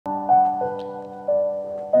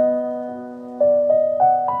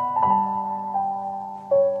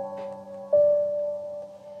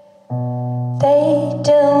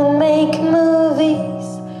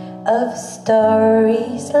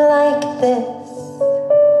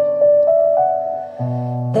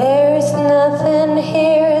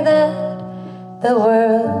The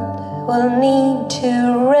world will need to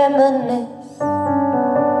reminisce.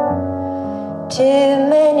 Too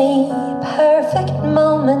many perfect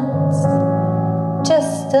moments,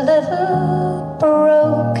 just a little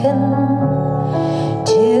broken.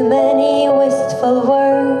 Too many wistful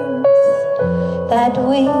words that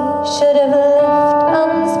we should have left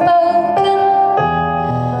unspoken.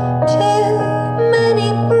 Too many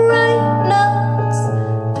bright notes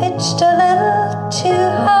pitched a little too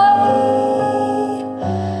high,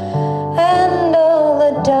 and all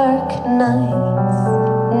the dark nights,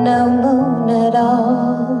 no moon at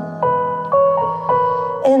all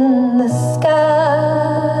in the sky.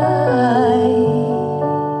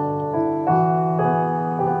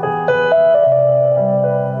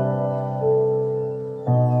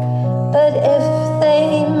 But if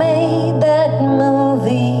they made that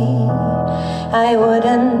movie, I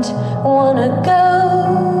wouldn't wanna go.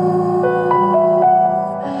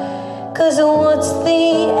 'Cause what's the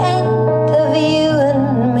end of you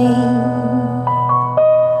and me?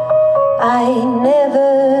 I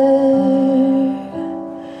never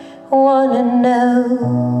wanna know.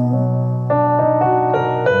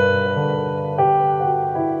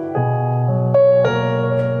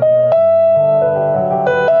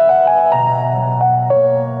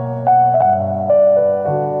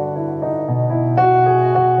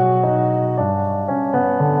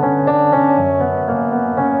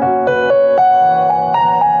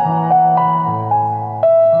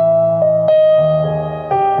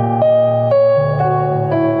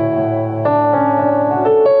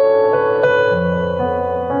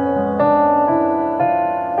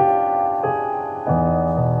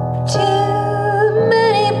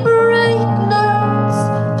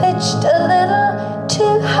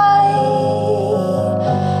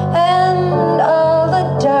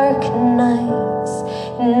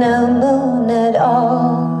 No moon at all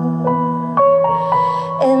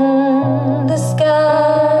in the sky.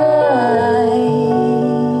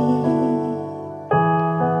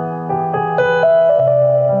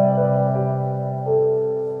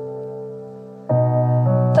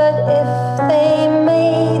 But if they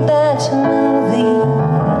made that movie,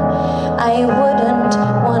 I wouldn't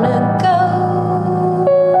wanna go.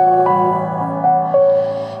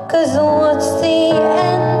 'Cause what's the end?